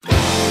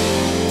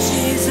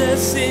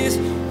Jesus is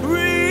real.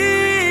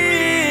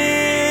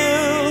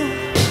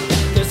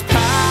 There's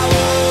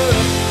power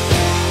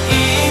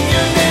in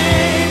your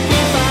name. We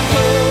find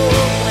hope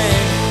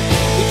when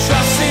we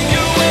trust in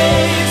your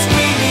ways.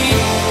 We need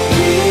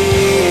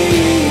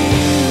real.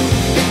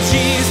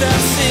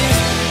 Jesus is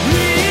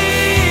real.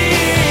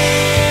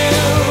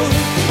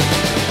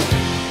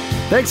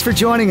 Thanks for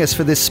joining us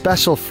for this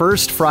special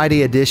First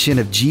Friday edition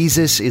of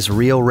Jesus is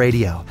Real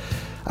Radio.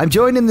 I'm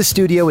joined in the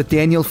studio with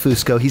Daniel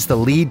Fusco. He's the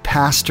lead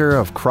pastor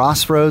of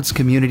Crossroads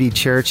Community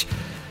Church.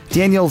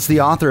 Daniel's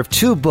the author of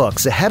 2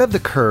 books, Ahead of the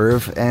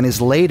Curve, and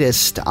his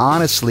latest,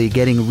 Honestly,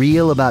 Getting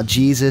Real About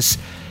Jesus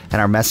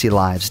and Our Messy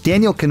Lives.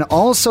 Daniel can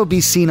also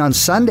be seen on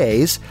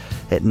Sundays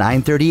at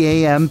 9:30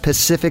 a.m.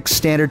 Pacific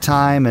Standard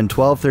Time and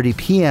 12:30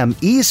 p.m.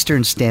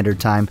 Eastern Standard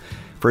Time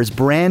for his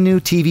brand new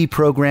TV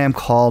program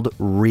called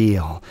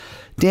Real.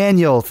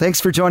 Daniel, thanks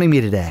for joining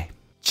me today.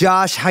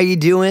 Josh, how you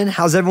doing?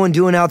 How's everyone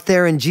doing out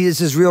there in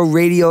Jesus is Real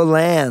Radio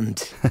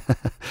land?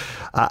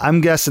 I'm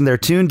guessing they're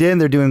tuned in.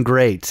 They're doing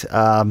great.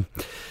 Well,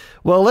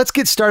 let's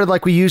get started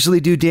like we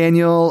usually do,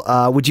 Daniel.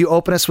 Would you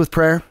open us with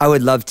prayer? I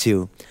would love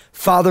to.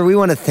 Father, we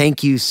want to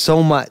thank you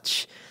so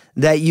much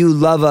that you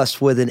love us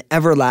with an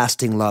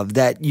everlasting love,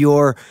 that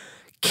your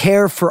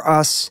care for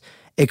us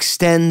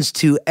extends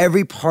to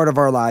every part of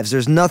our lives.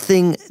 There's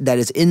nothing that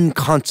is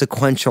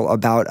inconsequential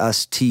about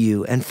us to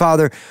you. And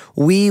Father,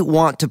 we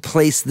want to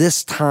place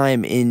this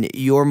time in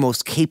your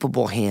most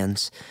capable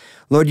hands.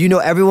 Lord, you know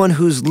everyone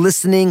who's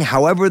listening,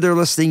 however they're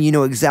listening, you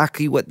know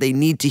exactly what they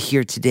need to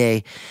hear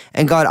today.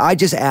 And God, I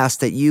just ask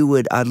that you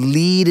would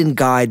lead and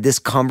guide this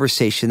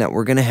conversation that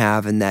we're going to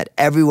have, and that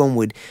everyone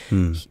would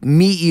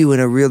meet you in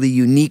a really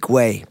unique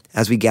way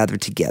as we gather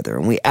together.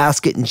 And we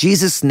ask it in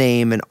Jesus'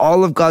 name, and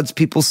all of God's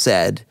people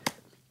said,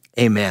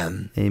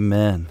 Amen.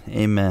 Amen.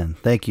 Amen.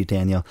 Thank you,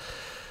 Daniel.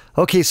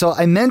 Okay, so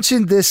I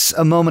mentioned this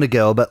a moment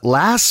ago, but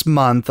last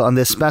month on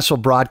this special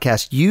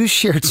broadcast, you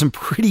shared some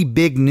pretty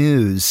big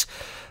news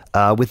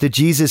with the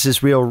Jesus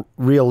is Real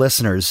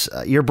listeners.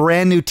 Your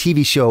brand new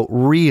TV show,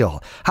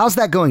 Real. How's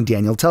that going,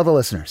 Daniel? Tell the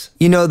listeners.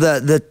 You know,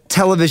 the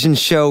television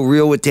show,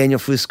 Real with Daniel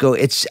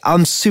Fusco,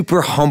 I'm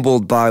super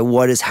humbled by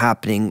what is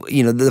happening.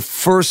 You know, the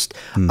first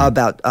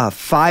about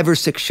 5 or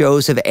 6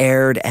 shows have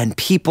aired, and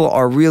people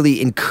are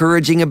really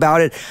encouraging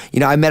about it.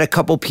 You know, I met a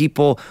couple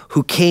people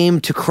who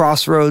came to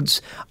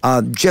Crossroads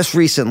just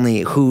recently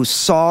who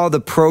saw the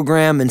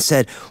program and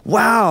said,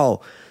 wow,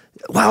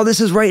 this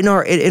is right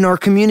in our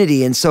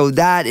community. And so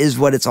that is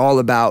what it's all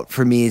about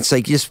for me. It's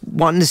like just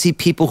wanting to see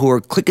people who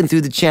are clicking through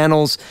the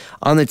channels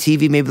on the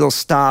TV. Maybe they'll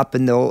stop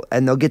and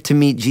they'll get to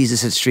meet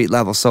Jesus at street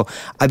level. So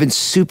I've been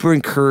super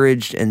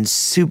encouraged and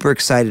super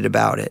excited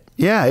about it.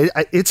 Yeah,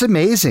 it's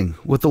amazing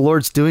what the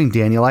Lord's doing,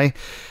 Daniel. I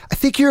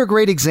think you're a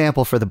great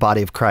example for the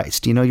body of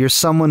Christ. You know, you're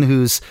someone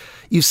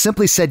you've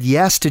simply said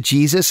yes to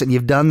Jesus, and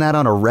you've done that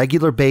on a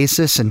regular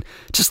basis, and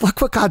just look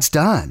what God's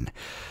done.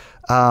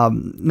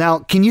 Now,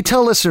 can you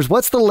tell listeners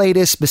what's the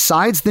latest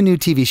besides the new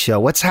TV show?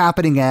 What's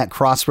happening at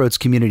Crossroads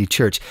Community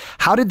Church?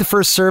 How did the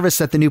first service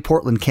at the new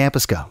Portland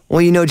campus go?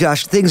 Well, you know,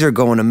 Josh, things are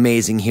going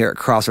amazing here at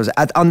Crossroads.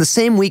 On the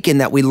same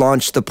weekend that we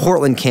launched the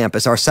Portland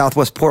campus, our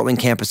Southwest Portland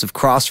campus of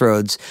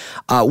Crossroads,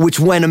 which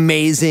went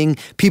amazing.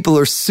 People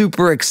are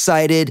super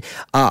excited.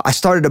 I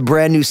started a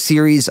brand new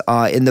series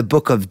in the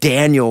book of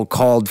Daniel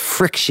called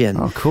Friction.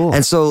 Oh, cool.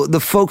 And so the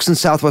folks in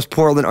Southwest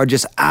Portland are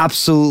just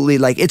absolutely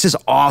it's just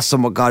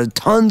awesome what God,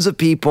 tons of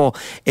people.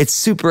 It's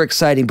super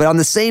exciting. But on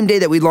the same day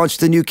that we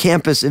launched the new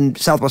campus in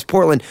Southwest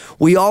Portland,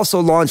 we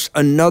also launched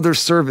another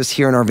service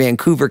here in our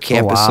Vancouver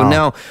campus. Oh, wow. So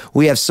now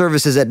we have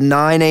services at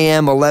 9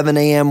 a.m., 11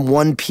 a.m.,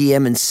 1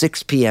 p.m., and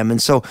 6 p.m. And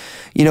so,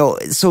 you know,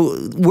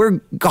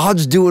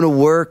 God's doing a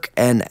work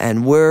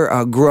and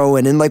we're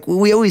growing. And like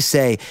we always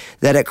say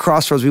that at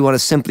Crossroads, we want to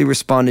simply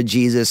respond to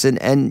Jesus.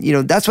 And you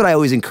know, that's what I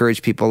always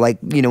encourage people. Like,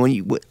 you know,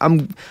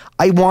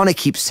 I want to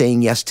keep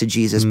saying yes to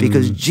Jesus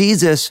because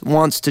Jesus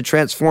wants to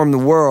transform the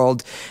world.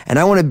 And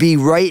I want to be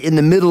right in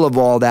the middle of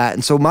all that.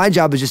 And so my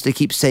job is just to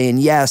keep saying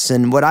yes.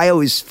 And what I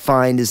always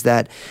find is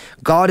that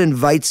God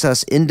invites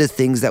us into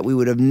things that we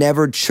would have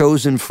never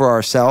chosen for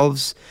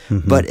ourselves,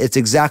 but it's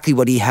exactly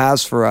what he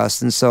has for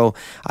us. And so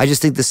I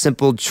just think the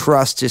simple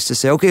trust just to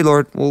say, okay,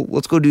 Lord, well,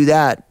 let's go do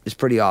that is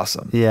pretty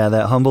awesome. Yeah,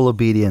 that humble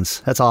obedience.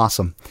 That's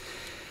awesome.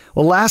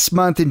 Well, last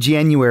month in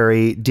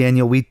January,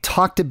 Daniel, we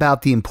talked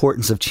about the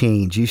importance of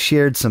change. You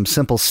shared some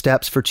simple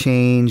steps for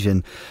change,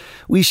 and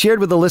we shared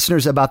with the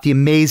listeners about the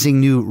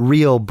amazing new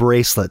Real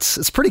bracelets.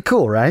 It's pretty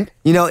cool, right?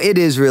 You know, it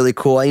is really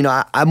cool. You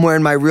know, I'm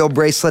wearing my Real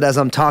bracelet as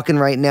I'm talking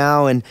right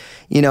now, and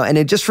you know, and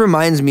it just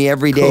reminds me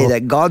every day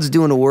that God's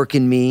doing a work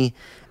in me.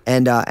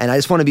 And I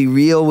just want to be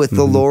real with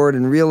the Lord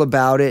and real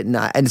about it.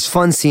 And it's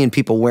fun seeing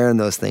people wearing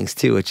those things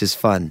too, which is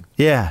fun.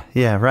 Yeah,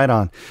 right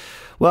on.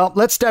 Well,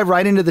 let's dive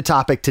right into the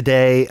topic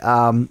today.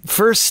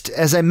 First,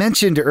 as I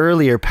mentioned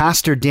earlier,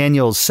 Pastor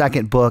Daniel's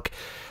second book,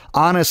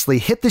 Honestly,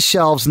 hit the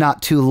shelves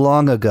not too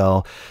long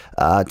ago.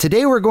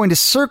 Today, we're going to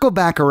circle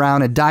back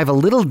around and dive a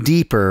little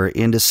deeper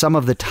into some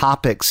of the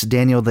topics,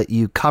 Daniel, that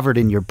you covered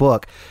in your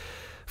book.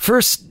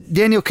 First,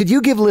 Daniel, could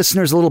you give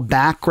listeners a little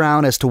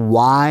background as to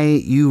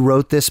why you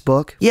wrote this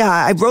book? Yeah,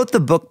 I wrote the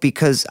book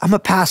because I'm a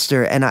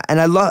pastor, and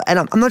I love, and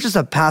I'm not just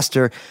a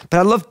pastor, but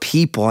I love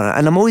people,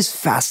 and I'm always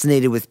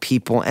fascinated with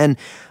people. And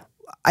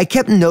I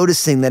kept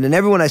noticing that in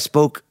everyone I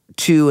spoke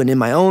to and in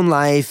my own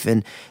life,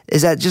 and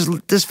is that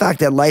just this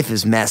fact that life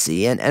is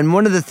messy. And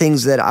one of the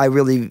things that I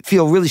really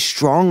feel really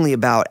strongly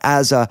about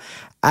as a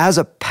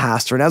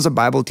pastor and as a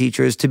Bible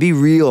teacher is to be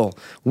real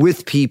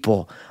with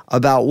people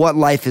about what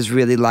life is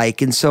really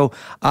like. And so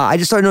I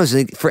just started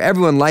noticing for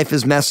everyone, life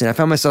is messy. And I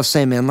found myself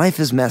saying, man, life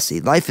is messy.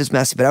 Life is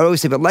messy. But I would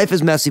always say, but life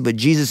is messy, but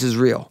Jesus is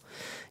real.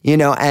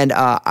 And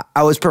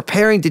I was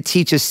preparing to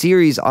teach a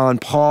series on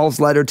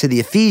Paul's letter to the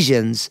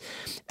Ephesians.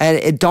 And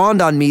it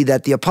dawned on me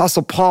that the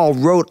Apostle Paul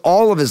wrote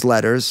all of his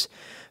letters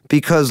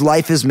because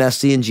life is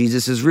messy and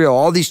Jesus is real.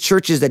 All these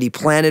churches that he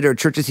planted or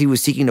churches he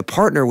was seeking to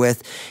partner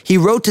with, he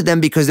wrote to them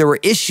because there were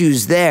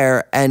issues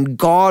there, and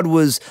God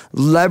was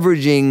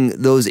leveraging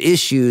those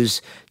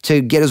issues to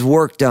get his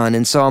work done.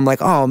 And so I'm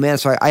like, oh man,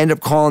 so I ended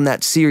up calling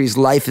that series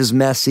Life is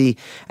Messy,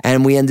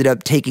 and we ended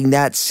up taking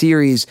that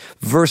series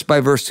verse by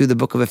verse through the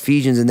book of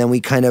Ephesians, and then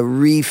we kind of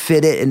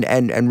refit it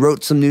and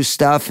wrote some new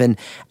stuff and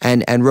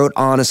wrote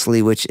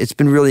honestly, which it's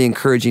been really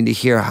encouraging to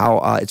hear how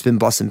it's been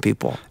blessing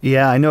people.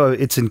 Yeah, I know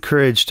it's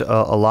encouraged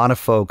a lot of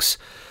folks.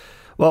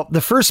 Well,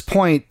 the first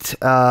point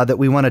that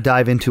we want to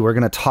dive into, we're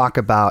going to talk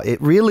about, it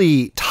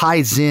really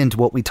ties into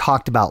what we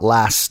talked about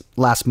last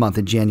month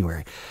in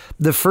January.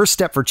 The first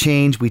step for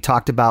change we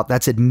talked about,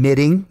 that's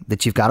admitting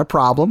that you've got a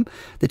problem,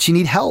 that you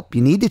need help,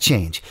 you need to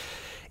change.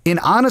 And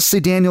honestly,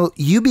 Daniel,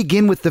 you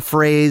begin with the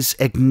phrase,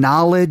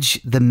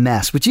 acknowledge the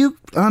mess. Would you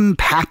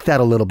unpack that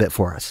a little bit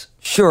for us?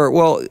 Sure.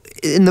 Well,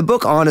 in the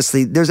book,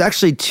 honestly, there's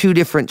actually two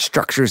different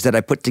structures that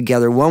I put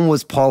together. One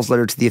was Paul's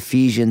letter to the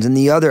Ephesians, and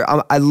the other,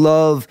 I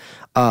love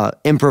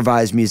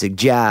improvised music,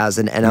 jazz,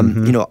 and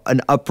I'm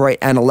an upright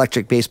and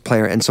electric bass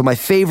player. And so my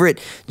favorite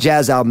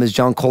jazz album is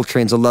John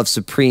Coltrane's A Love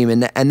Supreme,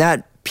 and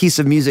that piece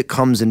of music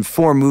comes in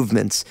 4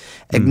 movements: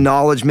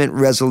 acknowledgement,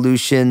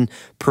 resolution,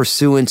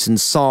 pursuance, and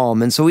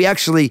psalm. And so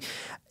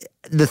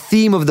the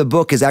theme of the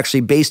book is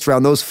actually based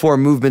around those 4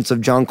 movements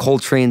of John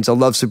Coltrane's A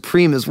Love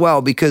Supreme as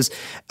well, because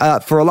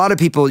for a lot of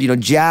people,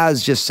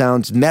 jazz just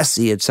sounds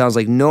messy. It sounds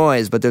like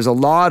noise, but there's a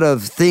lot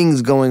of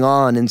things going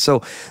on. And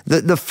so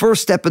the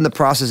first step in the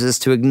process is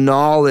to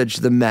acknowledge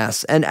the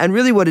mess. And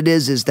really what it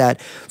is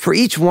that for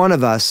each one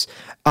of us,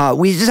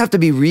 we just have to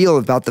be real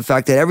about the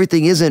fact that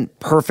everything isn't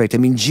perfect. I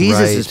mean,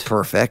 Jesus is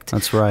perfect.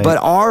 That's right. But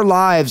our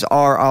lives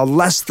are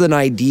less than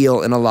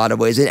ideal in a lot of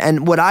ways.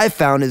 And what I've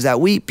found is that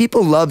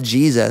people love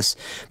Jesus,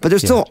 but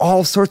there's still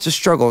all sorts of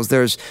struggles.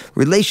 There's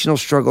relational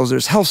struggles,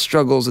 there's health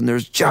struggles, and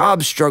there's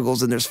job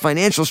struggles, and there's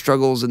financial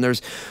struggles, and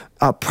there's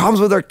problems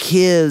with our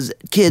kids,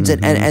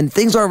 and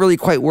things aren't really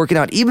quite working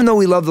out, even though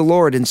we love the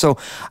Lord. And so,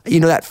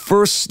 that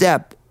first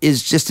step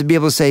is just to be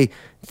able to say,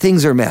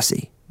 things are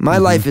messy. My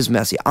life is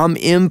messy. I'm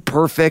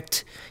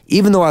imperfect,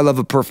 even though I love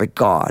a perfect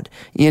God,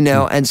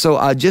 And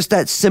so just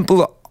that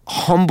simple,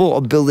 humble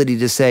ability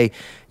to say,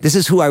 this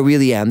is who I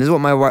really am. This is what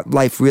my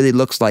life really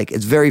looks like.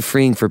 It's very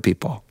freeing for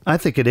people. I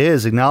think it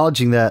is,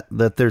 acknowledging that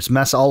there's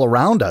mess all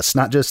around us,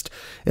 not just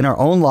in our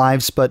own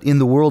lives, but in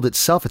the world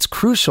itself. It's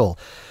crucial.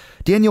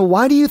 Daniel,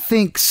 why do you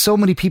think so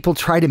many people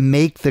try to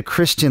make the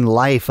Christian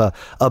life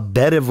a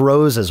bed of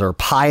roses or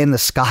pie in the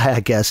sky,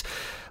 I guess?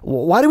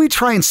 Why do we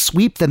try and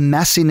sweep the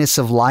messiness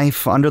of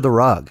life under the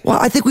rug? Well,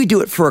 I think we do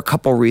it for a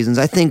couple reasons.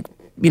 I think,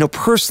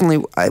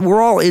 personally,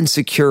 we're all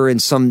insecure in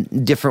some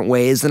different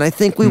ways. And I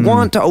think we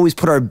want to always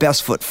put our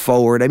best foot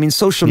forward. I mean,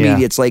 social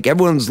media, it's like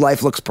everyone's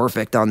life looks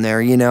perfect on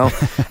there,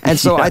 And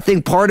so I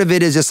think part of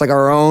it is just like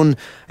our own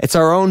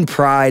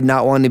pride,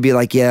 not wanting to be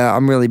like, yeah,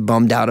 I'm really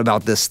bummed out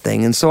about this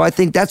thing. And so I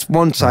think that's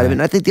one side of it.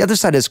 And I think the other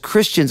side is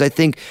Christians. I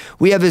think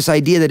we have this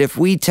idea that if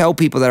we tell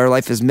people that our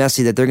life is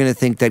messy, that they're going to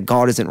think that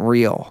God isn't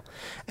real.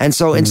 And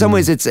so in some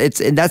ways that's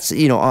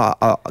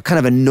a kind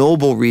of a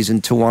noble reason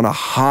to want to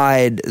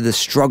hide the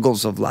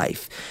struggles of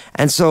life.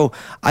 And so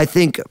I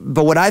think,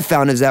 but what I've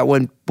found is that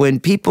when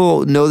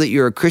people know that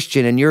you're a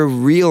Christian and you're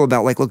real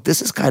about like, look,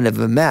 this is kind of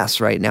a mess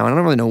right now, and I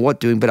don't really know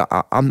what doing, but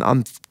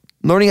I'm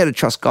learning how to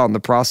trust God in the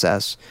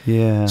process.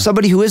 Yeah.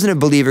 Somebody who isn't a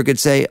believer could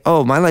say,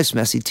 oh, my life's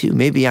messy too.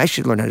 Maybe I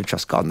should learn how to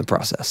trust God in the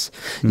process.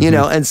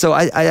 And so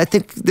I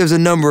think there's a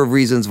number of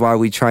reasons why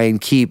we try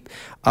and keep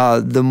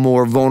the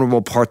more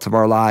vulnerable parts of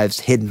our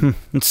lives hidden.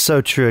 It's so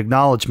true.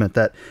 Acknowledgement,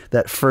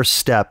 that first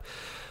step.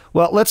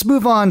 Well, let's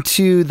move on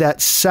to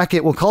that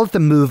second, we'll call it the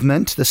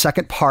movement. The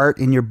second part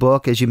in your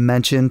book, as you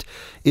mentioned,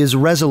 is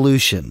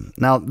resolution.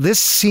 Now, this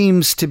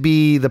seems to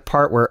be the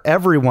part where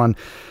everyone,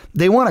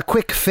 they want a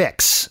quick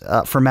fix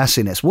for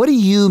messiness. What do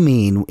you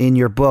mean in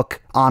your book,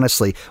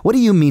 honestly? What do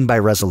you mean by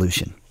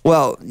resolution?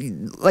 Well,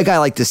 like I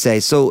like to say,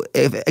 so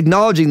if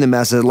acknowledging the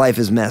mess, that life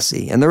is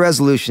messy, and the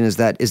resolution is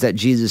that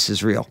Jesus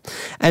is real.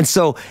 And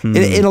so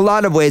in a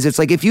lot of ways, it's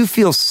like if you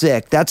feel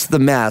sick, that's the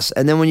mess.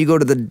 And then when you go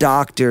to the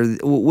doctor,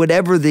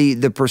 whatever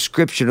the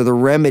prescription or the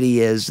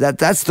remedy is,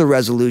 that's the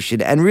resolution.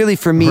 And really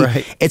for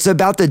me, it's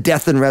about the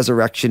death and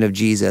resurrection of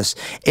Jesus.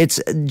 It's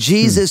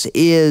Jesus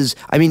is,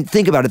 I mean,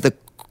 think about it. The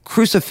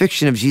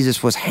crucifixion of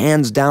Jesus was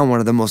hands down one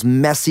of the most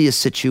messiest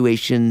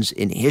situations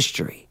in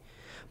history.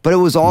 But it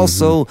was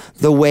also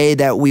the way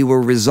that we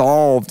were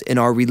resolved in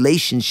our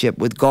relationship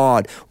with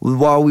God.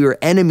 While we were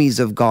enemies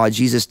of God,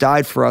 Jesus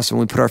died for us, and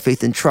we put our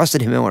faith and trust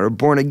in him and we were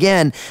born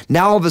again.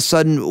 Now all of a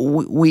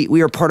sudden,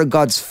 we are part of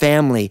God's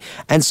family.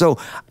 And so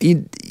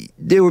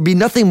there would be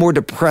nothing more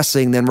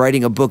depressing than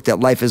writing a book that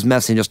life is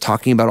messy and just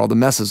talking about all the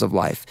messes of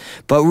life.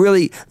 But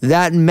really,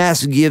 that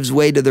mess gives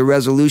way to the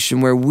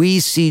resolution where we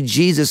see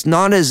Jesus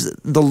not as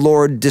the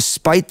Lord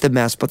despite the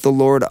mess, but the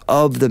Lord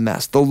of the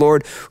mess, the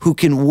Lord who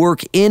can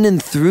work in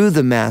and through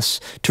the mess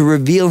to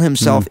reveal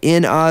himself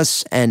in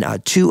us and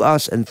to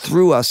us and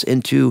through us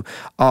into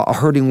a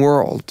hurting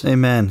world.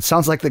 Amen.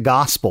 Sounds like the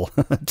gospel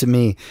to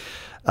me.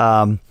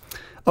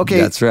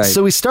 Okay, that's right.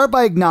 So we start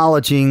by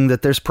acknowledging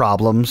that there's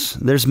problems.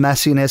 There's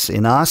messiness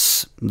in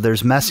us.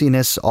 There's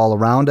messiness all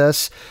around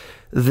us.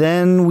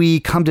 Then we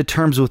come to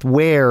terms with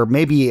where,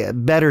 maybe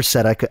better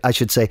said, I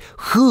should say,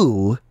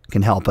 who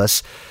can help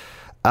us.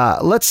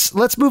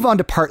 Let's move on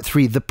to part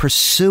 3, the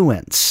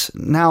pursuance.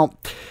 Now,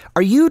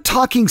 are you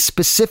talking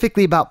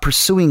specifically about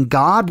pursuing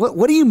God?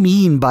 What do you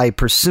mean by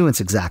pursuance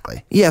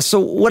exactly? Yeah, so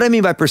what I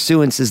mean by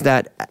pursuance is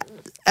that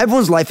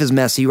everyone's life is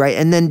messy, right?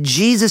 And then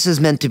Jesus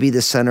is meant to be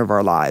the center of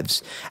our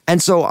lives.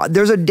 And so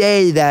there's a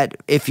day that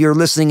if you're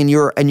listening and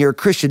you're a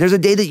Christian, there's a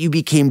day that you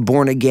became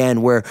born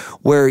again,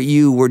 where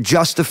you were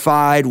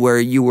justified, where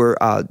you were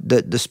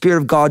the Spirit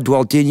of God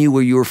dwelt in you,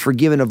 where you were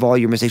forgiven of all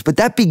your mistakes. But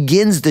that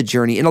begins the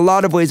journey. In a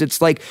lot of ways, it's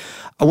like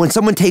when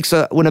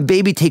a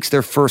baby takes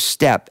their first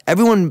step,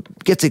 everyone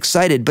gets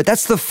excited, but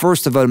that's the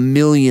first of a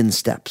million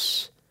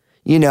steps.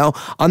 You know,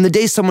 on the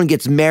day someone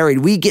gets married,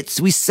 we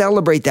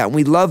celebrate that and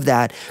we love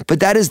that, but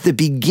that is the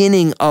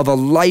beginning of a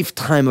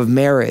lifetime of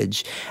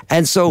marriage.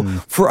 And so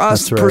for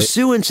us,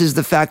 pursuance is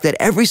the fact that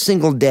every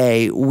single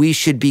day we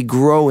should be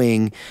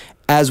growing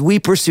as we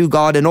pursue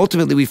God, and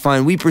ultimately we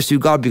find we pursue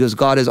God because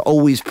God is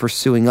always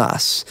pursuing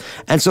us.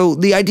 And so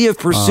the idea of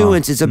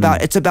pursuance is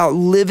about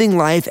living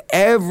life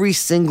every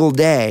single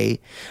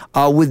day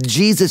with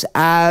Jesus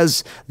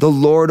as the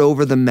Lord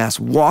over the mess,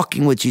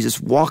 walking with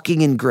Jesus,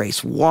 walking in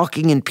grace,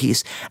 walking in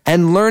peace,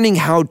 and learning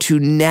how to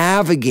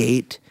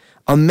navigate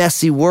a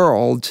messy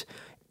world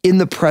in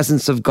the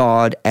presence of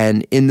God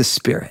and in the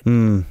Spirit.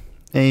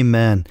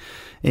 Amen.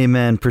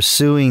 Amen.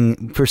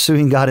 Pursuing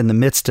God in the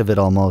midst of it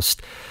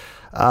almost.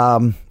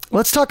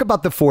 Let's talk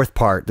about the fourth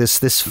part,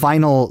 this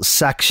final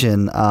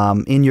section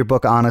in your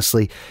book,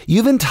 Honestly.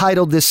 You've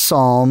entitled this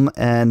psalm,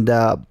 and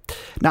now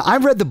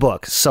I've read the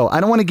book, so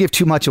I don't want to give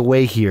too much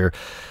away here,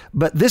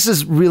 but this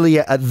is really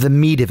the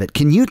meat of it.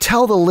 Can you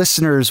tell the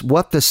listeners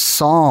what the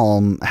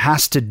psalm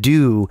has to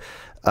do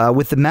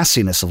with the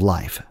messiness of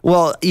life?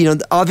 Well,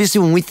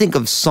 obviously when we think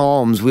of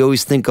Psalms, we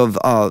always think of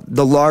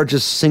the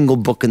largest single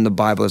book in the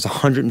Bible. There's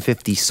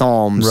 150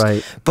 Psalms.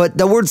 Right. But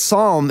the word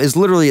Psalm is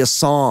literally a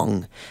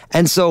song.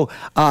 And so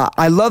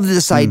I love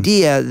this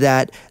idea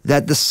that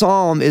the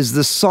Psalm is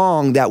the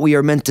song that we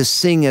are meant to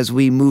sing as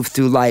we move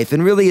through life.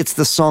 And really it's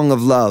the song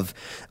of love.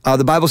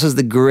 The Bible says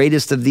the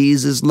greatest of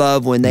these is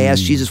love. When they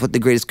asked Jesus what the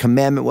greatest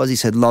commandment was, he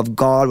said, love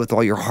God with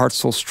all your heart,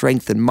 soul,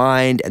 strength, and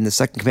mind. And the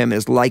second commandment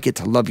is like it,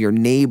 to love your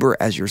neighbor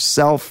as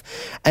yourself.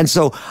 And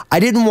so I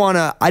didn't want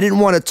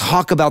to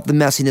talk about the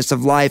messiness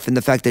of life and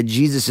the fact that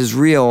Jesus is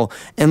real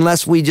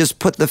unless we just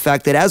put the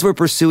fact that as we're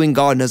pursuing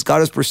God and as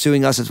God is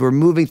pursuing us, as we're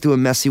moving through a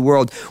messy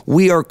world,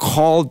 we are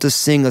called to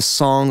sing a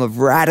song of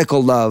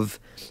radical love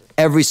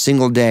every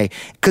single day.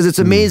 Because it's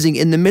amazing,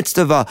 in the midst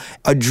of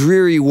a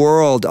dreary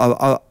world,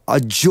 a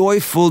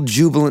joyful,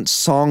 jubilant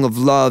song of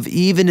love,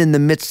 even in the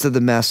midst of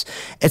the mess,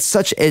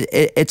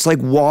 it's like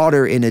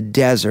water in a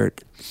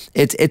desert.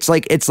 It's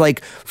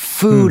like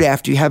food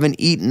after you haven't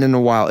eaten in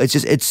a while.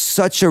 It's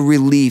such a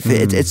relief.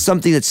 It's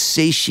something that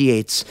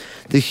satiates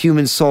the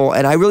human soul.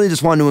 And I really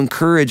just want to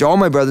encourage all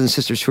my brothers and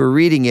sisters who are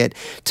reading it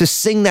to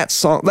sing that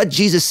song. Let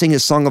Jesus sing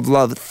his song of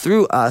love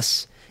through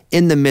us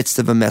in the midst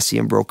of a messy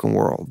and broken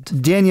world.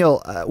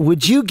 Daniel,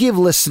 would you give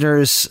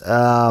listeners,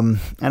 and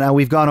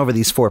we've gone over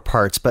these 4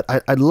 parts, but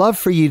I'd love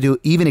for you to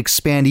even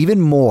expand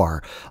even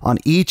more on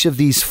each of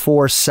these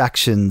 4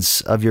 sections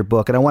of your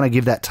book. And I want to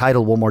give that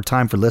title one more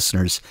time for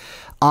listeners.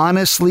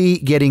 Honestly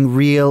Getting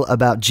Real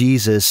About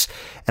Jesus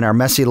and Our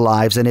Messy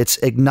Lives, and it's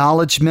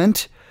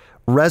acknowledgement,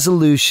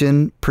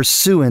 resolution,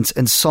 pursuance,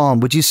 and psalm.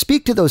 Would you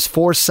speak to those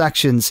 4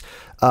 sections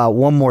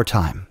one more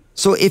time?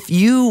 So if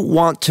you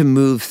want to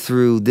move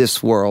through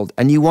this world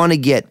and you want to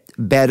get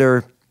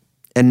better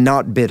and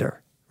not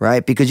bitter,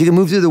 right? Because you can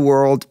move through the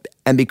world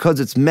And because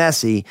it's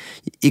messy,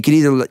 it could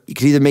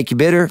either make you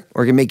bitter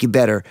or it can make you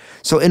better.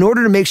 So in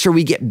order to make sure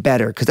we get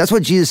better, because that's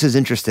what Jesus is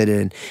interested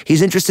in.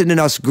 He's interested in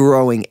us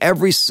growing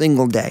every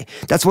single day.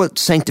 That's what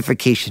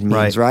sanctification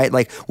means, right?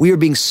 Like we are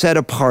being set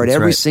apart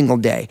every single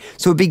day.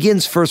 So it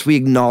begins first, we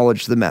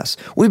acknowledge the mess.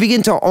 We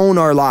begin to own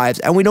our lives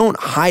and we don't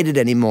hide it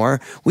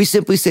anymore. We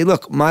simply say,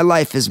 look, my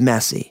life is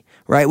messy.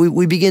 Right?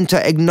 We begin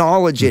to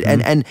acknowledge it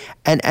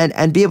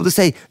and be able to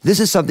say,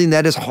 this is something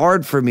that is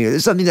hard for me, or this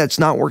is something that's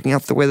not working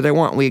out the way that I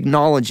want. We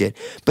acknowledge it.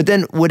 But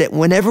then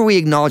whenever we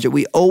acknowledge it,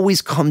 we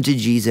always come to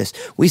Jesus.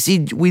 We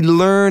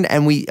learn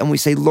and we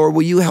say, Lord,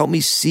 will you help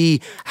me see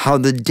how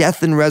the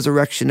death and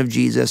resurrection of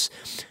Jesus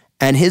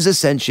and his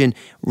ascension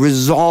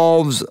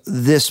resolves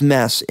this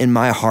mess in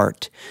my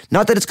heart.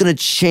 Not that it's going to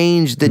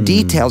change the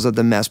details of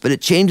the mess, but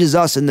it changes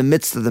us in the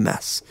midst of the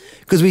mess.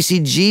 Because we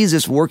see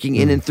Jesus working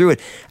in and through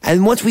it.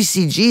 And once we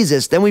see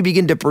Jesus, then we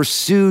begin to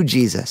pursue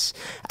Jesus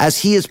as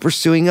he is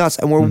pursuing us.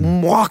 And we're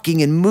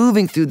walking and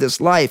moving through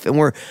this life. And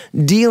we're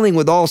dealing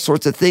with all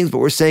sorts of things. But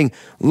we're saying,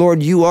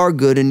 Lord, you are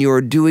good and you are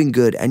doing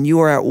good. And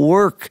you are at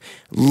work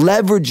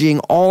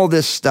leveraging all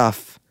this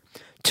stuff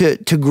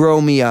to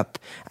grow me up.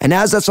 And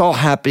as that's all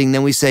happening,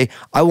 then we say,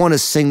 I want to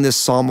sing this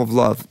psalm of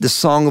love, the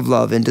song of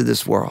love into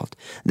this world.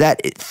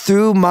 That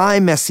through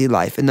my messy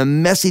life and the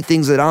messy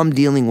things that I'm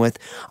dealing with,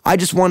 I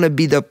just want to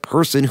be the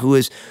person who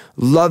is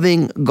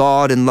loving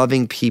God and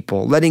loving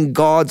people, letting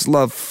God's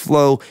love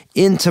flow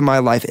into my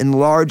life,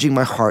 enlarging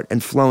my heart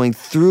and flowing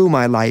through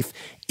my life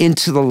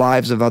into the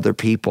lives of other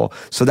people.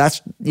 So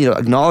that's,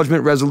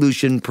 acknowledgement,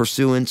 resolution,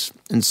 pursuance,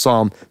 and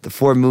psalm, the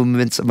 4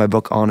 movements of my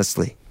book,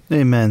 Honestly.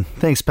 Amen.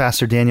 Thanks,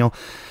 Pastor Daniel.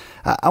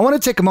 I want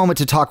to take a moment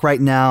to talk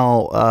right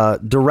now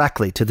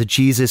directly to the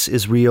Jesus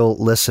is Real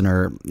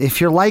listener.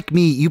 If you're like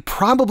me, you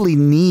probably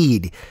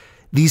need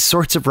these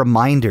sorts of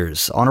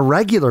reminders on a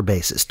regular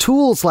basis.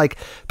 Tools like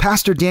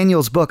Pastor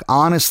Daniel's book,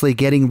 Honestly,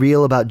 Getting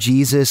Real About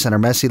Jesus and Our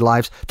Messy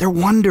Lives, they're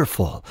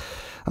wonderful.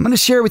 I'm going to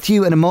share with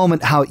you in a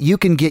moment how you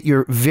can get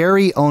your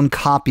very own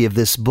copy of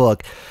this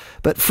book.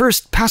 But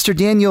first, Pastor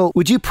Daniel,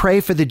 would you pray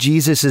for the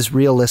Jesus is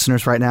Real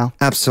listeners right now?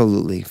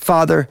 Absolutely.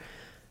 Father,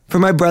 for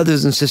my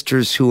brothers and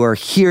sisters who are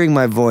hearing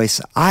my voice,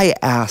 I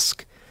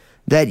ask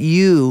that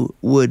you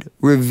would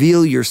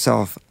reveal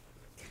yourself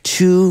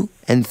to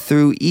and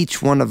through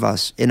each one of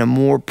us in a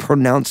more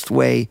pronounced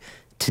way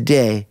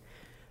today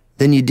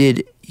than you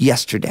did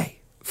yesterday.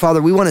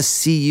 Father, we want to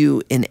see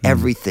you in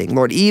everything,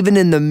 Lord, even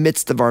in the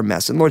midst of our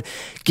mess. And Lord,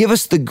 give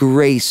us the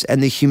grace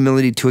and the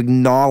humility to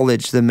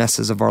acknowledge the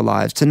messes of our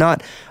lives, to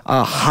not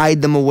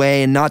hide them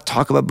away and not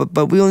talk about,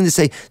 but we only need to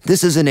say,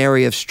 this is an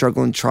area of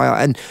struggle and trial.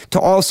 And to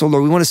also,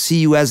 Lord, we want to see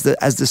you as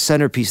the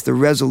centerpiece, the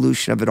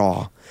resolution of it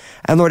all.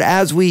 And Lord,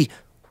 as we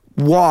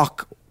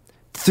walk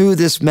through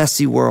this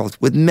messy world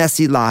with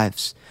messy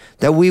lives,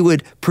 that we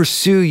would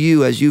pursue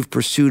you as you've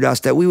pursued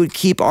us, that we would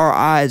keep our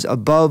eyes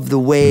above the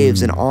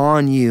waves and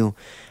on you.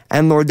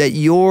 And Lord, that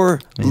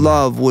your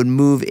love would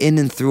move in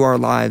and through our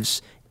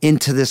lives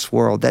into this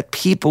world, that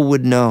people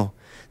would know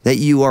that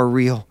you are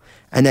real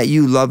and that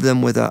you love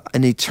them with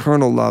an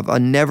eternal love, a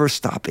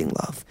never-stopping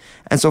love.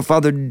 And so,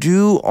 Father,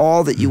 do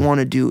all that you want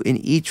to do in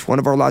each one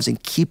of our lives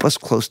and keep us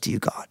close to you,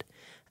 God.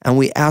 And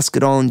we ask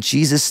it all in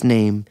Jesus'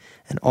 name.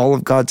 And all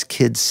of God's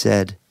kids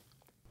said,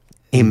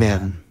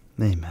 Amen.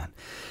 Amen.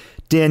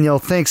 Daniel,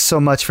 thanks so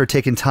much for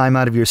taking time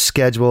out of your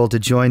schedule to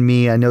join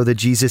me. I know the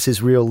Jesus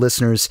is Real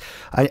listeners,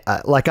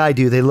 like I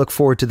do, they look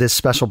forward to this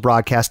special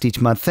broadcast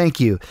each month. Thank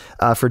you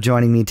for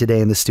joining me today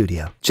in the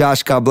studio.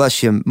 Josh, God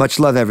bless you. Much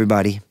love,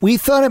 everybody. We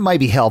thought it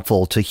might be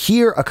helpful to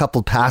hear a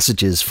couple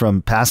passages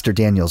from Pastor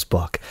Daniel's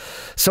book.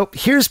 So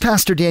here's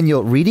Pastor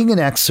Daniel reading an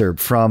excerpt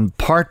from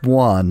part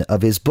 1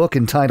 of his book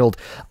entitled,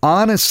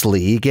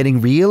 Honestly,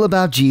 Getting Real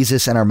About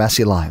Jesus and Our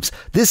Messy Lives.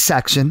 This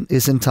section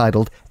is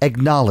entitled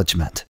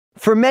Acknowledgement.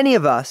 For many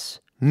of us,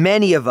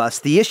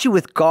 the issue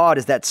with God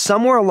is that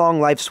somewhere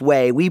along life's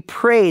way, we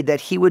prayed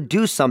that he would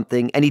do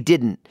something and he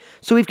didn't.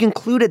 So we've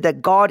concluded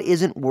that God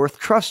isn't worth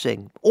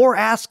trusting or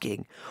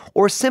asking,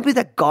 or simply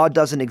that God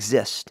doesn't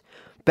exist.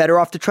 Better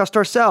off to trust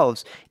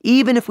ourselves.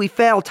 Even if we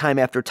fail time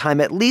after time,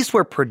 at least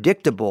we're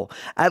predictable.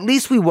 At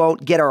least we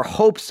won't get our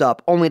hopes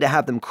up only to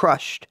have them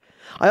crushed.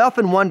 I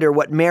often wonder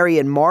what Mary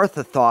and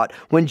Martha thought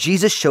when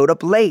Jesus showed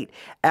up late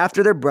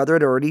after their brother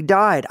had already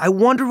died. I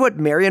wonder what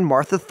Mary and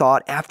Martha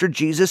thought after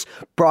Jesus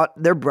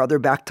brought their brother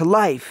back to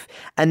life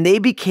and they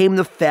became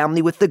the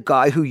family with the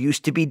guy who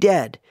used to be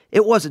dead.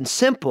 It wasn't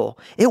simple.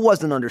 It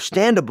wasn't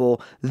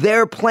understandable.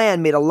 Their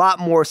plan made a lot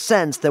more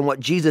sense than what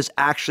Jesus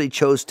actually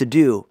chose to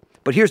do.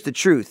 But here's the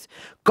truth.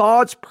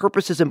 God's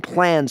purposes and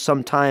plans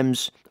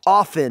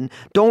often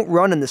don't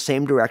run in the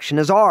same direction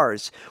as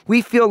ours.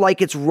 We feel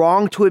like it's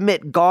wrong to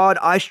admit, God,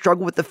 I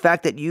struggle with the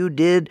fact that you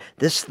did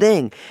this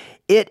thing.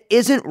 It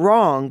isn't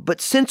wrong, but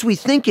since we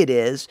think it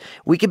is,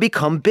 we can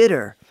become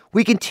bitter.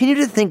 We continue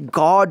to think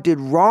God did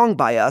wrong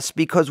by us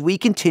because we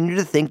continue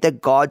to think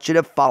that God should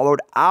have followed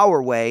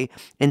our way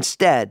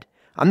instead.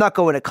 I'm not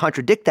going to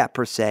contradict that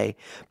per se,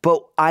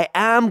 but I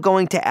am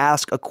going to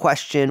ask a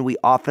question we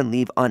often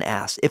leave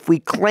unasked. If we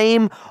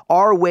claim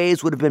our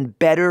ways would have been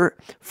better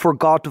for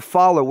God to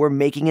follow, we're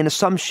making an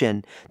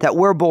assumption that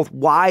we're both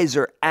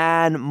wiser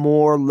and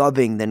more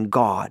loving than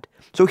God.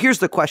 So here's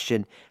the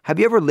question. Have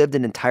you ever lived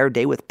an entire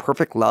day with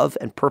perfect love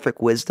and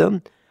perfect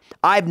wisdom?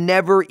 I've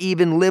never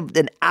even lived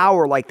an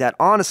hour like that.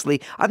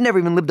 Honestly, I've never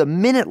even lived a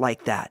minute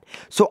like that.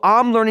 So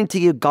I'm learning to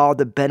give God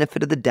the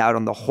benefit of the doubt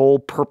on the whole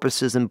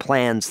purposes and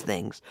plans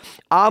things.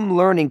 I'm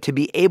learning to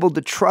be able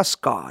to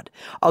trust God,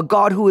 a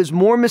God who is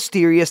more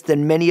mysterious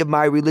than many of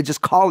my religious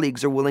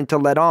colleagues are willing to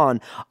let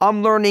on.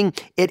 I'm learning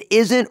it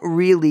isn't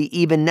really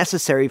even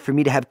necessary for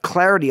me to have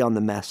clarity on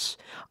the mess.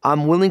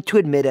 I'm willing to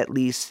admit, at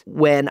least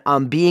when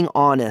I'm being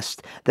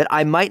honest, that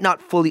I might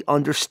not fully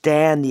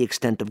understand the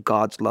extent of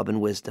God's love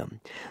and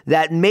wisdom.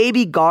 That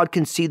maybe God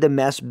can see the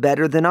mess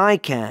better than I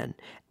can,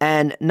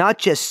 and not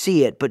just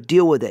see it, but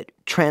deal with it,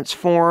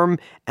 transform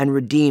and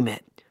redeem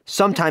it.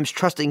 Sometimes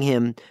trusting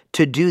Him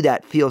to do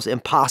that feels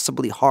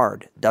impossibly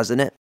hard, doesn't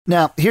it?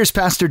 Now, here's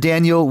Pastor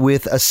Daniel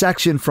with a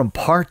section from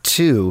part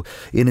 2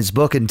 in his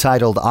book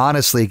entitled,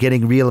 Honestly,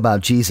 Getting Real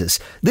About Jesus.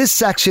 This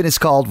section is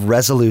called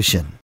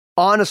Resolution.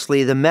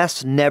 Honestly, the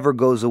mess never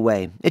goes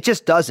away. It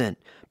just doesn't.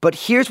 But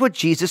here's what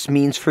Jesus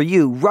means for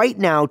you right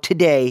now,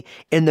 today,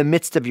 in the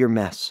midst of your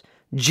mess.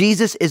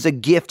 Jesus is a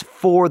gift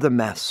for the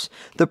mess.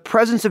 The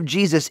presence of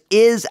Jesus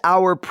is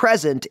our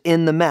present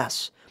in the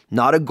mess.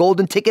 Not a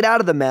golden ticket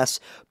out of the mess,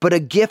 but a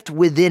gift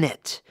within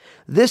it.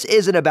 This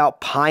isn't about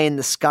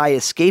pie-in-the-sky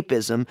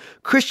escapism.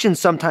 Christians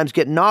sometimes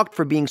get knocked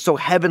for being so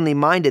heavenly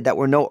minded that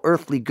we're no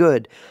earthly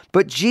good.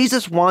 But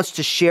Jesus wants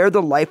to share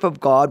the life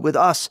of God with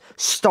us,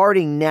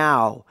 starting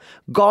now.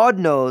 God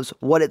knows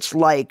what it's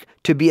like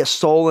to be a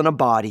soul in a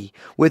body,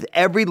 with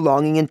every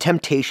longing and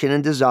temptation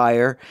and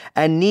desire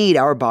and need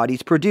our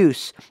bodies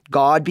produce.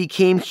 God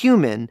became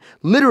human,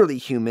 literally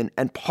human,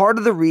 and part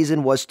of the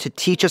reason was to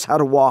teach us how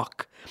to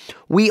walk.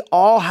 We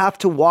all have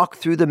to walk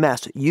through the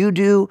mess. You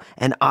do,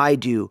 and I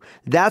do.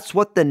 That's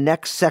what the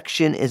next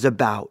section is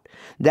about,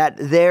 that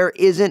there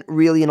isn't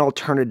really an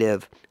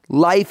alternative.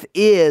 Life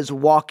is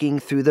walking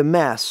through the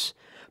mess.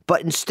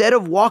 But instead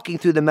of walking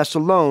through the mess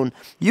alone,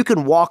 you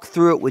can walk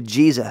through it with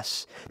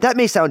Jesus. That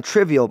may sound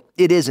trivial.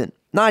 It isn't.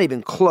 Not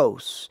even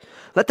close.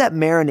 Let that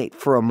marinate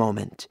for a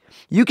moment.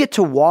 You get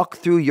to walk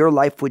through your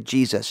life with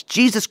Jesus.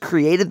 Jesus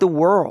created the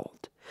world,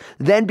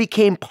 then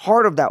became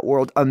part of that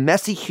world, a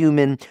messy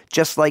human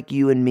just like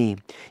you and me.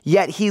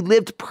 Yet he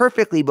lived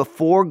perfectly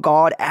before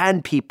God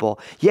and people.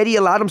 Yet he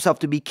allowed himself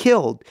to be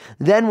killed,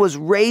 then was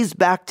raised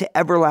back to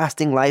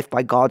everlasting life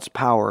by God's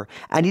power.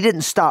 And he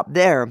didn't stop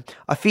there.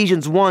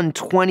 Ephesians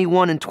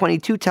 1:21 and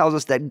 22 tells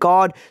us that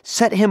God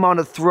set him on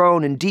a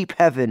throne in deep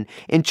heaven,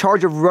 in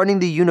charge of running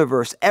the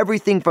universe,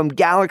 everything from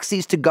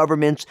galaxies to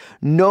governments,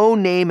 no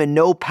name and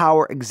no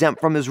power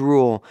exempt from his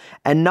rule.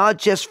 And not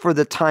just for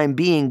the time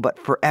being, but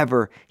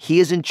forever. He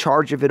is in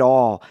charge of it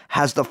all,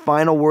 has the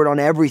final word on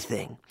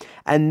everything.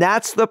 And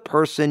that's the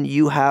person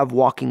you have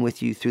walking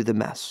with you through the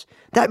mess.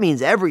 That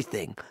means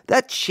everything.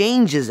 That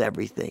changes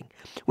everything.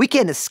 We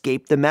can't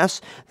escape the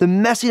mess. The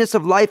messiness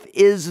of life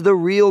is the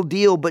real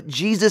deal, but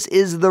Jesus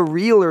is the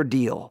realer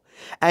deal.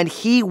 And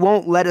he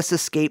won't let us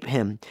escape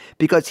him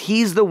because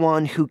he's the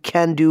one who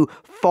can do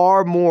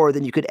far more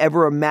than you could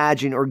ever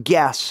imagine or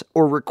guess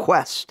or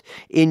request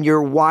in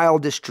your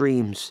wildest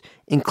dreams,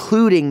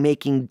 including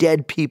making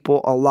dead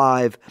people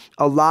alive,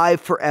 alive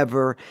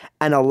forever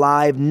and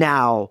alive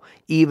now,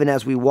 even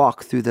as we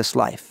walk through this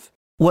life.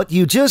 What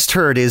you just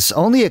heard is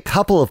only a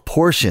couple of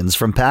portions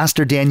from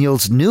Pastor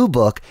Daniel's new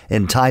book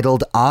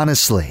entitled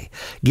Honestly,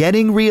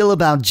 Getting Real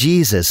About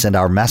Jesus and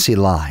Our Messy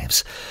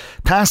Lives.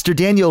 Pastor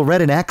Daniel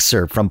read an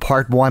excerpt from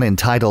part 1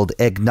 entitled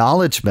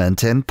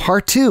Acknowledgement and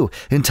part 2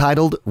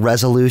 entitled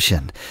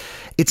Resolution.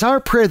 It's our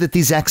prayer that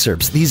these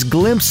excerpts, these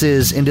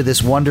glimpses into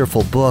this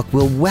wonderful book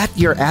will whet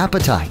your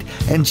appetite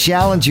and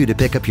challenge you to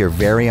pick up your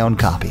very own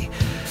copy.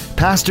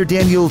 Pastor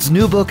Daniel's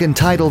new book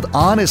entitled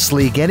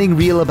Honestly, Getting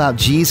Real About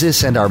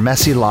Jesus and Our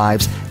Messy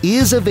Lives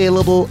is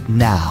available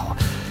now.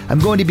 I'm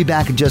going to be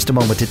back in just a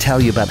moment to tell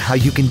you about how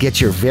you can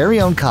get your very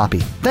own copy.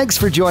 Thanks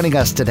for joining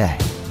us today.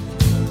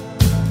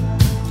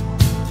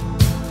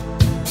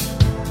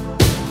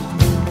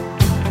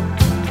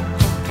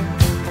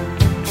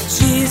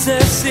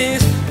 Jesus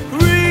is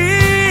real.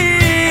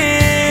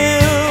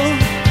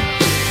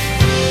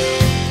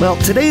 Well,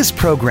 today's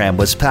program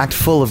was packed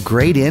full of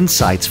great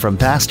insights from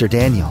Pastor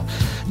Daniel.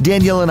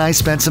 Daniel and I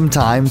spent some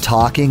time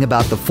talking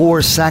about the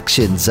 4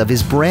 sections of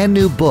his brand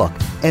new book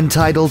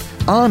entitled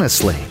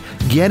Honestly,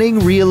 Getting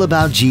Real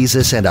About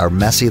Jesus and Our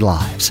Messy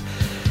Lives.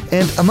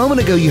 And a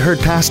moment ago, you heard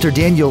Pastor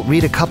Daniel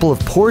read a couple of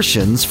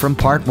portions from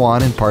part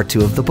 1 and part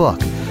 2 of the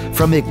book.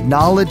 From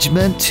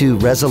acknowledgement to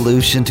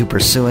resolution to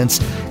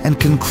pursuance and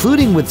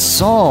concluding with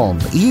Psalm,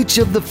 each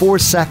of the 4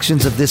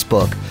 sections of this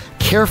book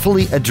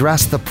carefully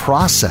address the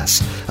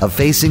process of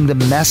facing the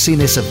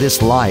messiness of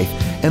this life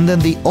and then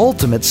the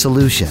ultimate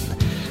solution.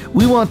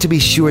 We want to be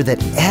sure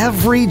that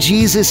every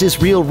Jesus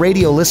is Real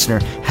radio listener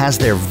has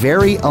their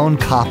very own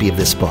copy of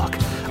this book.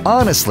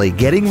 Honestly,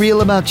 Getting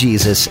Real About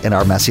Jesus and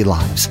Our Messy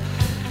Lives.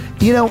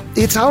 You know,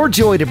 it's our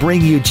joy to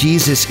bring you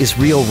Jesus is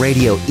Real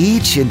Radio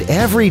each and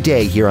every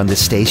day here on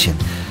this station.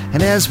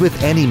 And as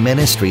with any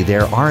ministry,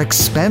 there are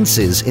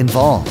expenses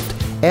involved.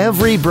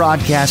 Every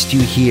broadcast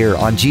you hear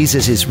on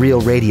Jesus is Real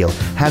Radio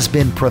has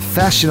been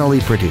professionally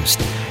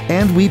produced,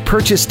 and we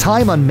purchase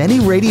time on many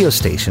radio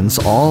stations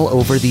all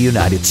over the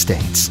United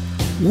States.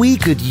 We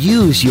could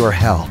use your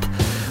help.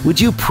 Would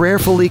you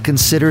prayerfully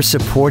consider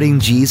supporting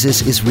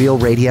Jesus is Real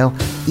Radio?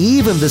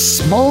 Even the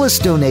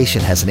smallest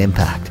donation has an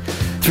impact.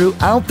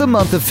 Throughout the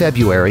month of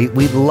February,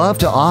 we'd love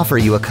to offer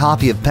you a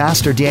copy of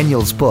Pastor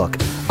Daniel's book,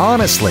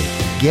 Honestly,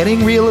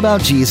 Getting Real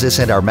About Jesus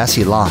and Our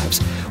Messy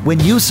Lives, when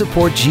you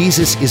support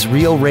Jesus is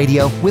Real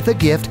Radio with a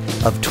gift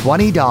of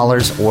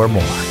 $20 or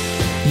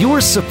more.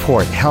 Your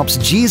support helps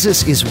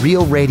Jesus is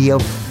Real Radio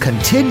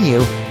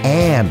continue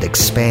and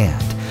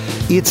expand.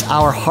 It's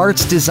our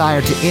heart's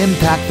desire to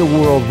impact the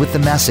world with the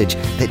message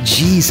that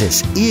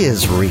Jesus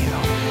is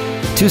real.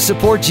 To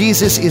support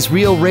Jesus is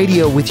Real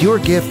Radio with your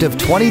gift of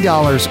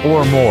 $20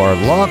 or more,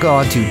 log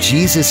on to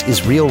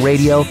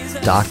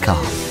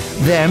JesusIsRealRadio.com.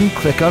 Then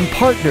click on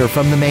Partner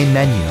from the main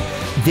menu.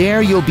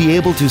 There you'll be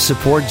able to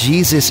support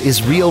Jesus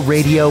is Real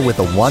Radio with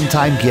a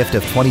one-time gift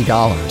of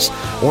 $20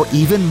 or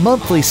even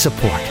monthly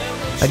support.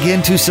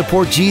 Again, to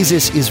support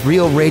Jesus is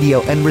Real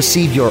Radio and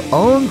receive your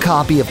own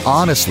copy of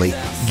Honestly,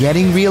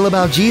 Getting Real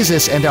About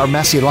Jesus and Our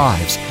Messy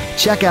Lives,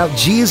 check out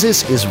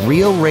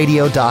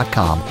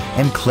JesusIsRealRadio.com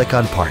and click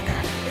on Partner.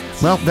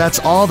 Well, that's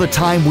all the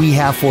time we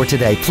have for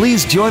today.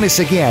 Please join us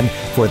again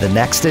for the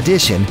next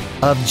edition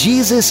of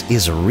Jesus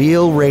is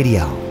Real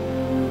Radio.